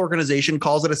World Health Organization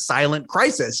calls it a silent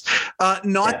crisis.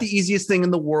 Not the easiest thing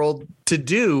in the world to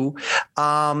do.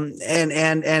 And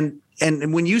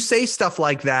when you say stuff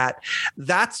like that,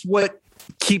 that's what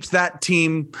keeps that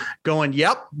team going.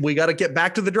 Yep, we got to get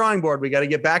back to the drawing board. We got to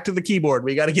get back to the keyboard.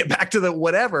 We got to get back to the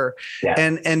whatever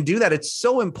and do that. It's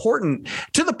so important,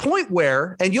 to the point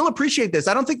where, and you'll appreciate this,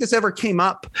 I don't think this ever came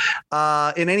up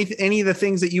in any of the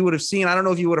things that you would have seen. I don't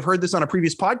know if you would have heard this on a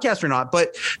previous podcast or not,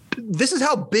 but this is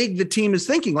how big the team is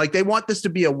thinking. Like, they want this to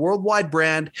be a worldwide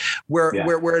brand where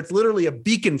it's literally a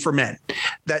beacon for men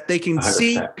that they can 100%.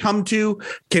 See, come to,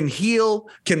 can heal,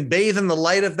 can bathe in the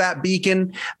light of that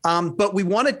beacon. But we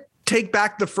want to take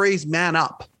back the phrase "man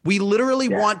up." We literally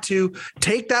want to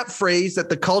take that phrase that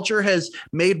the culture has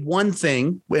made one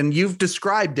thing, when you've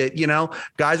described it,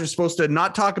 guys are supposed to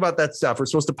not talk about that stuff. We're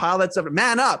supposed to pile that stuff.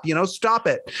 Man up, stop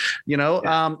it,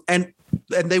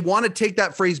 and they want to take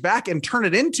that phrase back and turn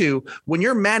it into, when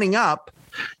you're manning up,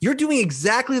 You're doing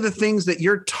exactly the things that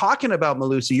you're talking about,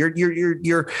 Malusi.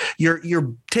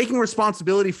 You're taking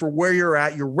responsibility for where you're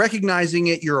at. You're recognizing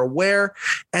it. You're aware,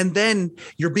 and then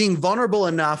you're being vulnerable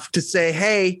enough to say,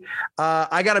 "Hey,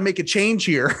 I got to make a change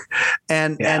here."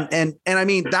 And I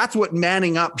mean, that's what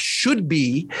manning up should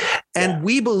be, and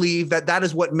we believe that that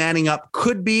is what manning up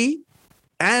could be,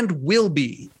 and will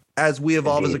be as we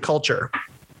evolve as a culture.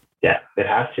 Yeah, it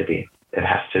has to be. It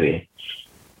has to be.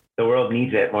 The world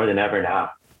needs it more than ever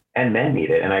now, and men need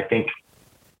it. And I think,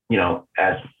 you know,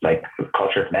 as like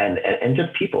culture of men and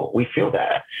just people, we feel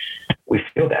that. We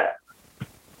feel that.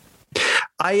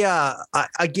 I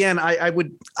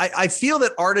feel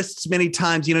that artists many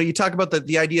times, you know, you talk about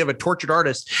the idea of a tortured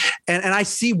artist, and I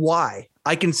see why.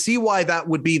 I can see why that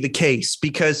would be the case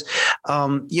because,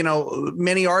 you know,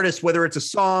 many artists, whether it's a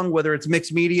song, whether it's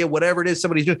mixed media, whatever it is,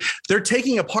 somebody's doing, they're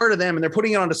taking a part of them and they're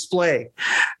putting it on display,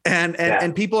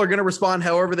 and people are going to respond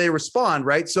however they respond.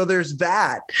 Right. So there's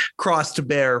that cross to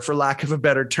bear, for lack of a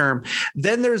better term.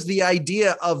 Then there's the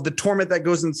idea of the torment that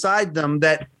goes inside them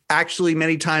that actually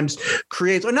many times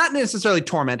creates, or not necessarily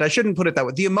torment, I shouldn't put it that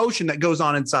way, the emotion that goes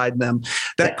on inside them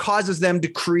that causes them to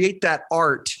create that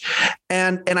art.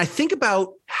 And I think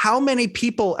about how many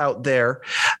people out there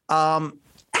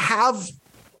have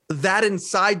that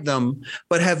inside them,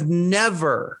 but have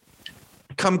never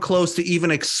come close to even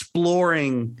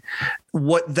exploring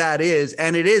what that is.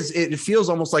 And it feels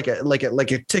almost like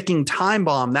a ticking time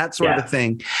bomb, that sort of a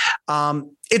thing.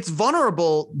 It's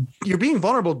vulnerable. You're being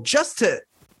vulnerable just to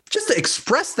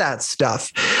express that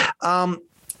stuff.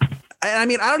 I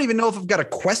mean, I don't even know if I've got a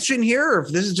question here or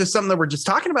if this is just something that we're just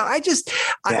talking about.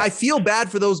 I feel bad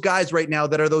for those guys right now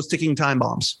that are those ticking time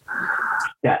bombs.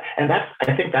 Yeah. And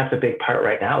I think that's a big part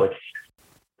right now.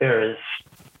 There's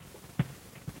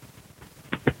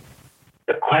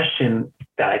the question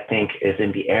that I think is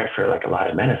in the air for like a lot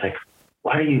of men. It's like,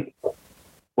 what do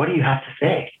you have to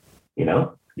say? You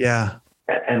know? Yeah.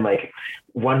 And like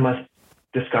one must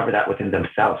discover that within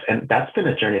themselves. And that's been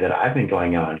a journey that I've been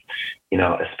going on, you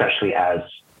know, especially as,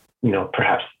 you know,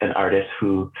 perhaps an artist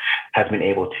who has been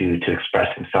able to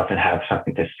express himself and have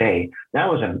something to say.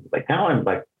 Now I'm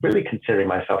really considering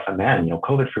myself a man. You know,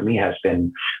 COVID for me has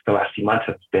been, the last few months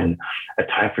has been a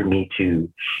time for me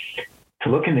to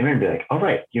look in the mirror and be like, all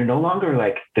right, you're no longer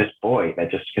like this boy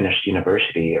that just finished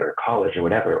university or college or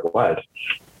whatever it was.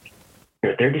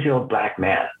 You're a 30-year-old black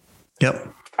man.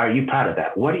 Yep. Are you proud of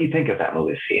that? What do you think of that,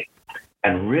 Malusi?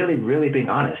 And really, really being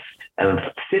honest and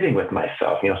sitting with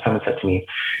myself. You know, someone said to me,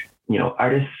 you know,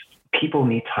 people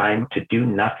need time to do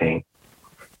nothing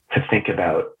to think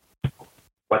about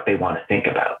what they want to think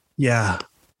about. Yeah.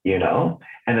 You know,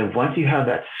 and then once you have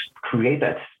that, create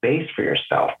that space for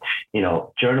yourself, you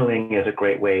know, journaling is a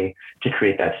great way to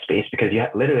create that space because you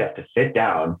literally have to sit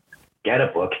down, get a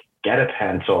book, get a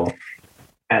pencil,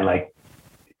 and like,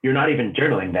 you're not even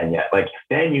journaling then yet. Like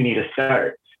then you need to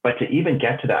start. But to even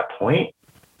get to that point,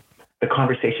 the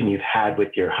conversation you've had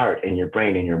with your heart and your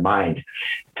brain and your mind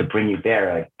to bring you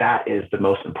there, like that is the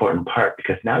most important part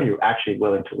because now you're actually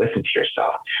willing to listen to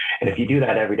yourself. And if you do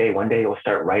that every day, one day you'll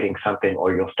start writing something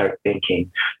or you'll start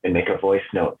thinking and make a voice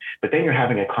note. But then you're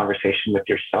having a conversation with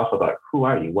yourself about who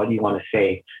are you? What do you want to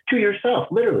say to yourself?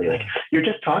 Literally, like you're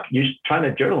just talking, you're just trying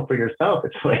to journal for yourself.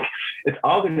 It's like, it's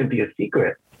all going to be a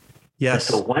secret.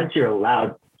 Yes. And so once you're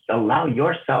allow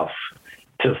yourself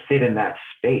to sit in that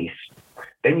space,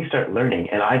 then you start learning.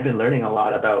 And I've been learning a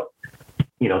lot about,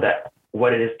 you know, that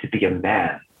what it is to be a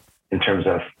man in terms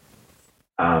of,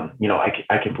 you know,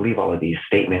 I can believe all of these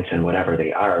statements and whatever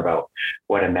they are about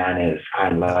what a man is,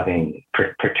 kind, loving,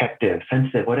 protective,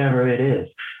 sensitive, whatever it is.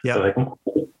 Yeah. So like,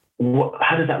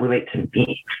 how does that relate to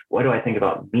me? What do I think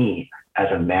about me as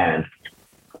a man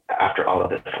after all of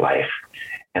this life?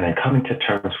 And then coming to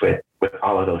terms with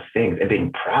all of those things and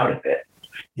being proud of it.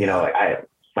 You know,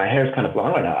 my hair is kind of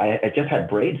long right now. I just had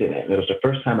braids in it. And it was the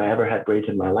first time I ever had braids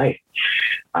in my life.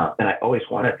 And I always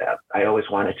wanted that. I always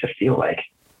wanted to feel like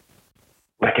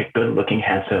a good looking,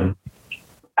 handsome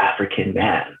African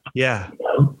man. Yeah. You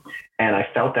know? And I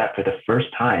felt that for the first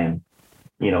time,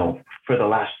 you know, for the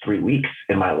last 3 weeks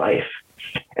in my life.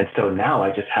 And so now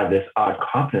I just have this odd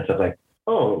confidence of like,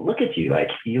 oh, look at you. Like,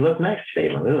 you look nice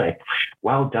today. Like,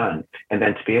 well done. And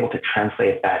then to be able to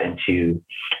translate that into,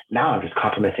 now I'm just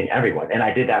complimenting everyone. And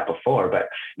I did that before, but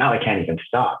now I can't even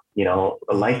stop. You know,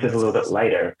 life is a little bit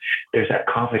lighter. There's that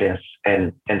confidence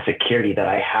and security that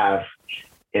I have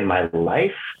in my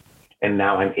life. And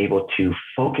now I'm able to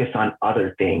focus on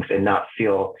other things and not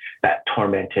feel that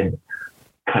tormented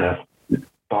kind of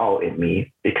ball in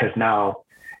me, because now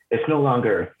it's no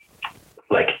longer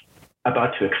like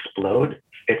about to explode.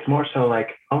 It's more so like,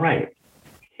 all right,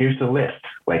 here's the list.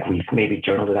 Like we've maybe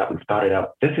journaled it out, we've thought it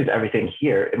out. This is everything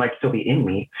here. It might still be in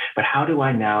me, but what do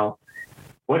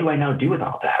I now do with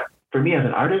all that? For me as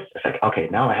an artist, it's like, okay,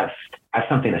 now I have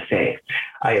something to say.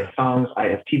 I have songs, I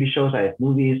have TV shows, I have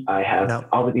movies, I have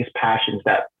all of these passions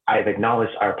that I've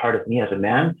acknowledged are part of me as a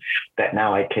man that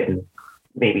now I can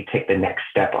maybe take the next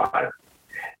step on.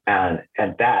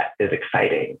 And that is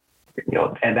exciting,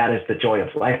 and that is the joy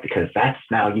of life, because that's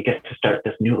now you get to start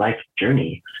this new life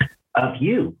journey of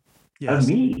you, of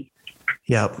me.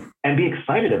 Yep. And be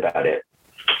excited about it.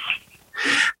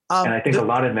 And I think a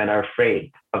lot of men are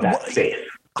afraid of that space.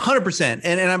 100%.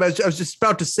 And I was just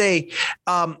about to say,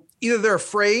 either they're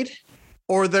afraid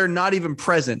or they're not even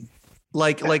present.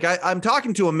 Like I'm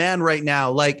talking to a man right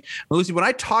now. Like, Lucy, when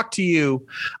I talk to you,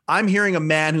 I'm hearing a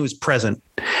man who is present.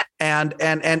 And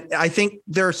I think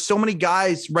there are so many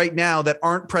guys right now that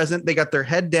aren't present. They got their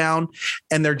head down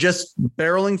and they're just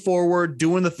barreling forward,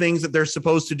 doing the things that they're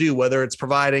supposed to do, whether it's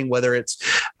providing, whether it's,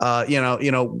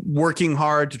 working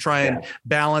hard to try and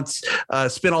balance,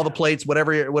 spin all the plates,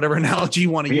 whatever analogy you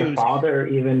want to use. Be a father,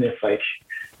 even if like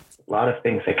a lot of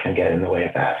things that can get in the way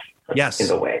of that. Yes. In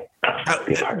the way.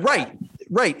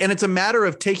 Right. And it's a matter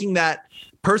of taking that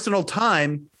personal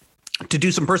time to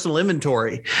do some personal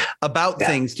inventory about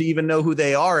things, to even know who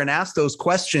they are and ask those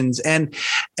questions. And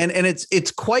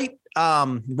it's quite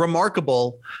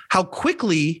remarkable how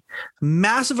quickly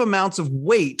massive amounts of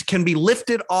weight can be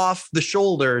lifted off the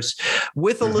shoulders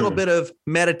with a little bit of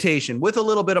meditation, with a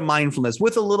little bit of mindfulness,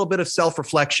 with a little bit of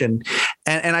self-reflection.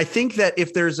 And I think that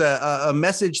if there's a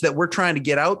message that we're trying to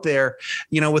get out there,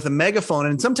 with a megaphone,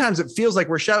 and sometimes it feels like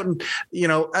we're shouting,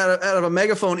 out of a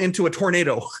megaphone into a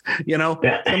tornado,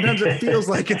 sometimes it feels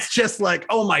like it's just like,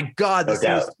 oh my God, this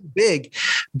is too big.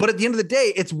 But at the end of the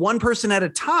day, it's one person at a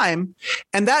time.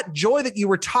 And that joy that you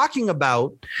were talking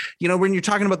about, when you're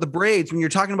talking about the braids, when you're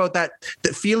talking about that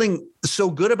feeling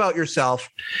so good about yourself,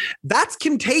 that's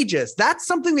contagious. That's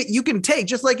something that you can take.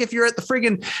 Just like if you're at the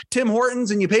friggin' Tim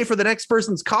Hortons and you pay for the next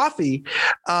person's coffee,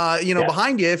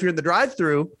 behind you, if you're in the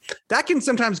drive-through, that can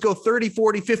sometimes go 30,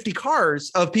 40, 50 cars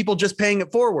of people just paying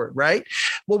it forward. Right.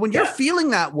 Well, when you're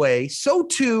feeling that way, so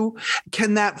too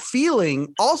can that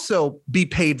feeling also be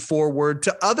paid forward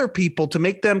to other people to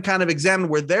make them kind of examine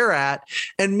where they're at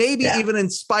and maybe even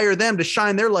inspire them to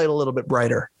shine their light a little bit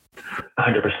brighter.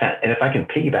 100%. And if I can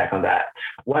piggyback on that,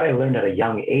 what I learned at a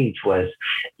young age was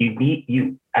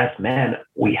you as men,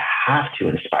 we have to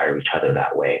inspire each other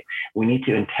that way. We need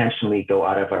to intentionally go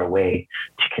out of our way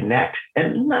to connect,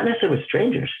 and not necessarily with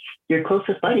strangers, your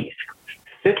closest buddies.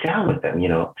 Sit down with them,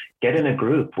 get in a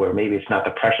group where maybe it's not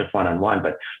the pressure of one-on-one,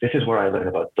 but this is where I learned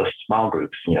about those small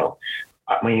groups,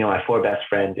 my 4 best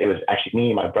friends, it was actually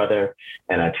me, my brother,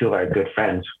 and 2 of our good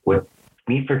friends would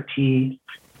meet for tea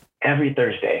every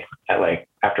Thursday at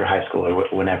after high school or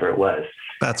whenever it was.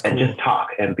 That's cool. And just talk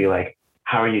and be like,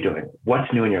 how are you doing?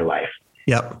 What's new in your life?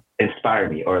 Yep. Inspire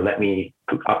me or let me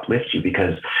uplift you,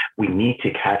 because we need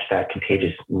to catch that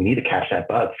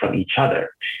bug from each other.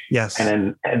 Yes.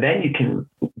 And then you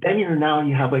have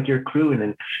you have your crew, and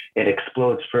then it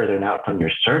explodes further and out from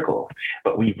your circle.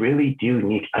 But we really do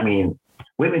need,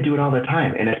 women do it all the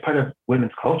time. And it's part of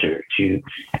women's culture to,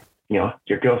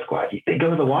 your girl squad, they go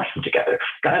to the washroom together.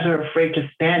 Guys are afraid to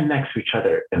stand next to each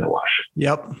other in the washroom.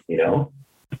 Yep.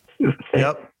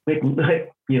 Yep. Like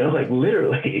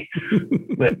literally,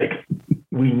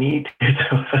 we need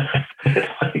to,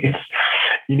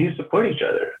 you need to support each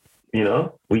other.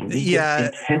 We need to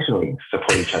intentionally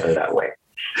support each other that way.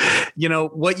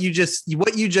 What you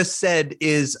just said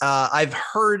is I've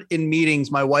heard in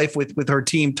meetings my wife with her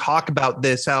team talk about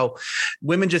this, how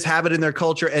women just have it in their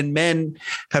culture and men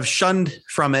have shunned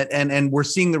from it. And we're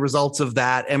seeing the results of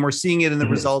that. And we're seeing it in the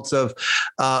results of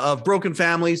broken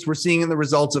families. We're seeing it in the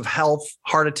results of health,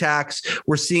 heart attacks.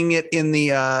 We're seeing it in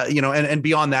the, and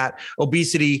beyond that,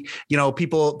 obesity,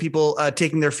 people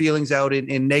taking their feelings out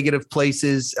in negative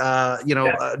places,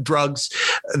 drugs,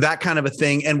 that kind of a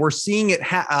thing. And we're seeing it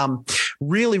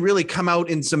really, really come out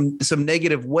in some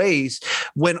negative ways,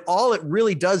 when all it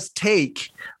really does take,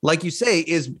 like you say,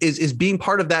 is being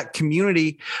part of that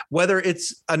community, whether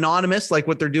it's anonymous, like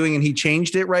what they're doing, and He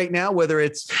Changed It right now, whether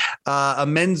it's a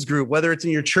men's group, whether it's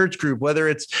in your church group, whether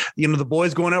it's, the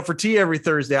boys going out for tea every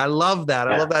Thursday. I love that.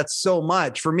 I love that so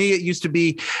much. For me, it used to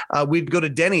be, we'd go to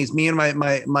Denny's, me and my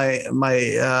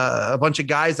a bunch of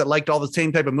guys that liked all the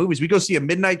same type of movies. We go see a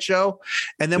midnight show,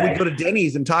 and then we'd go to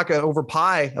Denny's and talk over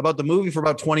pie about the movie for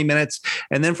about 20 minutes.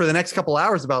 And then for the next couple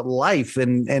hours about life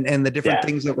and the different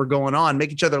things that were going on,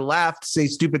 make each other laugh, say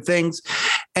stupid things.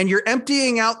 And you're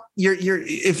emptying out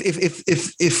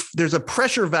if there's a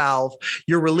pressure valve,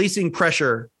 you're releasing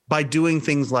pressure by doing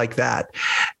things like that.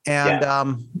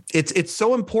 And it's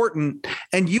so important.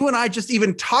 And you and I just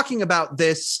even talking about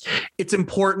this, it's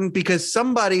important because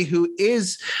somebody who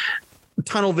is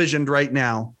tunnel visioned right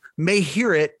now may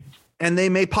hear it and they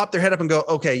may pop their head up and go,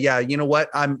 okay, yeah, you know what?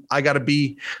 I got to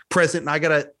be present and I got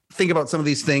to think about some of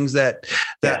these things that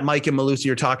Mike and Malusi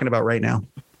are talking about right now.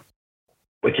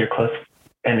 With your close,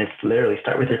 and it's literally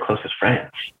start with your closest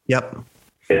friends. Yep.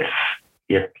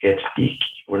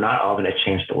 We're not all going to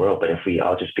change the world, but if we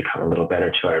all just become a little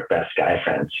better to our best guy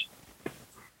friends.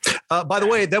 By the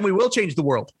way, then we will change the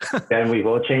world. Then we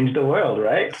will change the world,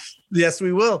 right? Yes,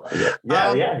 we will.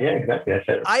 Yeah, exactly. I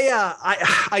said it.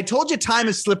 I told you time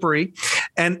is slippery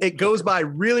and it goes by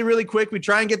really, really quick. We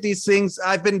try and get these things.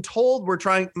 I've been told we're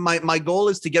trying. My goal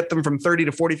is to get them from 30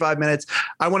 to 45 minutes.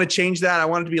 I want to change that. I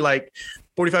want it to be like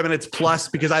 45 minutes plus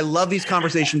because I love these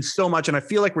conversations so much. And I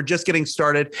feel like we're just getting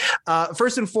started.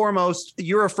 First and foremost,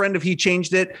 you're a friend of He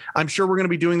Changed It. I'm sure we're going to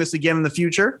be doing this again in the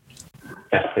future.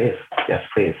 Yes, please. Yes,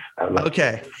 please.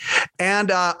 Okay.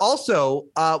 And also,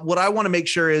 what I want to make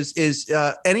sure is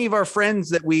any of our friends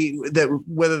that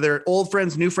whether they're old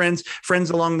friends, new friends, friends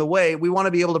along the way, we want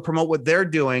to be able to promote what they're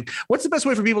doing. What's the best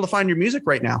way for people to find your music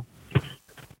right now?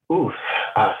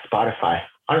 Spotify.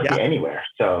 Honestly, anywhere.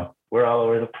 So we're all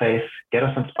over the place. Get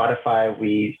us on Spotify.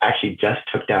 We actually just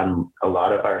took down a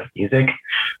lot of our music,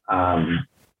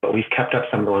 but we've kept up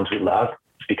some of the ones we love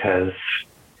because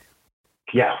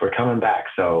we're coming back.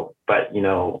 So, but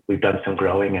we've done some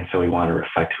growing, and so we want to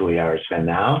reflect who we are as men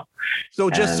now. So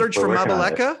just search for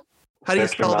Mabaleka. How do you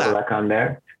spell that? Mabaleka on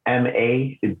there.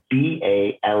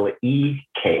 Mabaleka.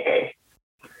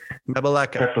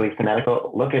 Mabaleka. Perfectly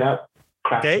phonetical. Look it up.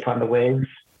 Crash Upon the Waves.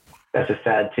 That's a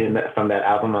sad tune from that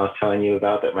album I was telling you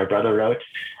about that my brother wrote.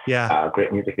 Yeah.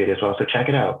 Great music video as well. So check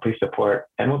it out. Please support,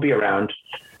 and we'll be around.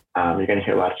 You're going to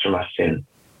hear lots from us soon.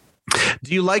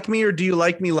 Do you like me or do you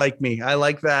like me like me? I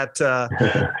like that.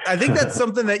 I think that's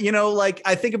something that,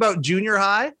 I think about junior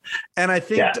high and I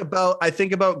think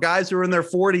about guys who are in their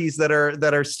 40s that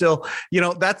are still,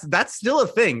 that's still a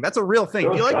thing. That's a real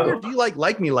thing. Do you like me or do you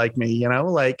like me like me?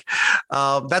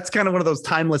 That's kind of one of those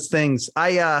timeless things.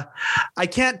 I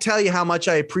can't tell you how much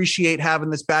I appreciate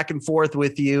having this back and forth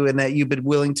with you and that you've been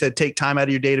willing to take time out of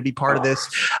your day to be part of this.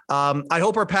 I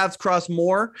hope our paths cross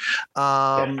more,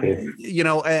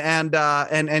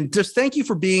 and just thank you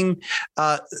for being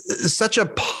such a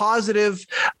positive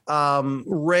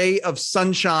ray of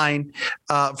sunshine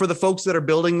for the folks that are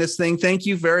building this thing. Thank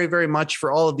you very, very much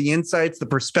for all of the insights, the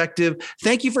perspective.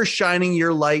 Thank you for shining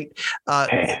your light,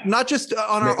 not just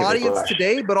on our audience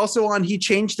today, but also on He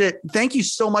Changed It. Thank you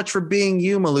so much for being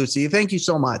you, Malusi. Thank you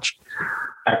so much.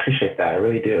 I appreciate that. I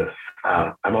really do.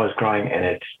 I'm always growing,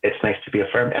 and it's nice to be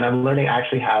affirmed. And I'm learning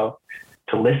actually how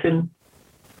to listen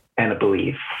and to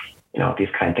believe. These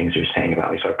kind of things you're saying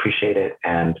about me. So I appreciate it.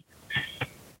 And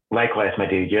likewise, my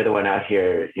dude, you're the one out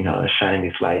here, shining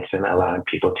these lights and allowing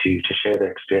people to share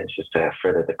their experiences to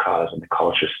further the cause and the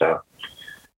culture. So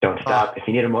don't stop. If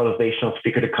you need a motivational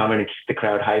speaker to come in and keep the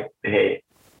crowd hyped, hey,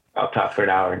 I'll talk for an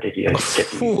hour and get you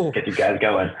guys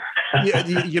going.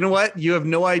 You know what? You have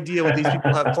no idea what these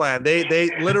people have planned. They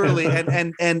literally,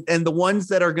 and the ones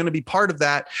that are going to be part of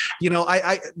that,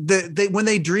 when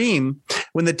they dream,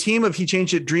 when the team of He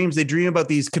Changed It dreams, they dream about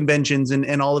these conventions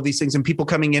and all of these things and people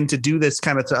coming in to do this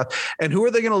kind of stuff. And who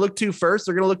are they going to look to first?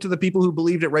 They're going to look to the people who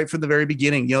believed it right from the very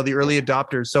beginning, the early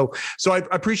adopters. So I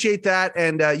appreciate that.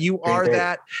 And you are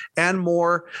that and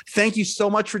more. Thank you so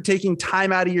much for taking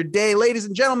time out of your day. Ladies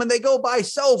and gentlemen, they go by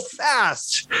so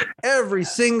fast. Every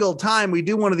single time we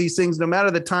do one of these things, no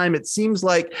matter the time, it seems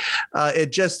like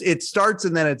it starts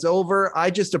and then it's over.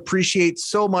 I just appreciate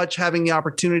so much having the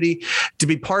opportunity to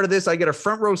be part of this. I get a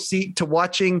front row seat to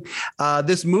watching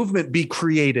this movement be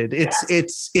created.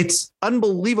 It's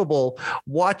unbelievable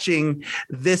watching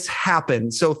this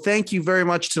happen. So thank you very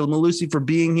much to Malusi for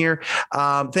being here.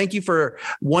 Thank you for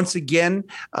once again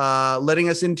letting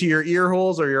us into your ear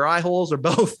holes or your eye holes or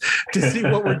both to see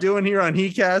what we're doing here on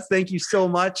HeCast. Thank you so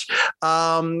much.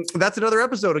 That's another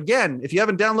episode. Again, if you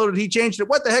haven't downloaded He Changed It,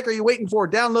 what the heck are you waiting for?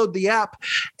 Download the app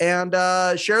and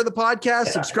share the podcast,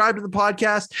 subscribe to the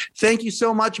podcast. Thank you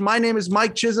so much. My name is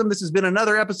Mike Chisholm. This has been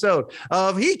another episode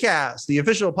of HeCast, the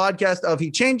official podcast of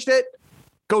He Changed It.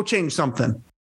 Go change something.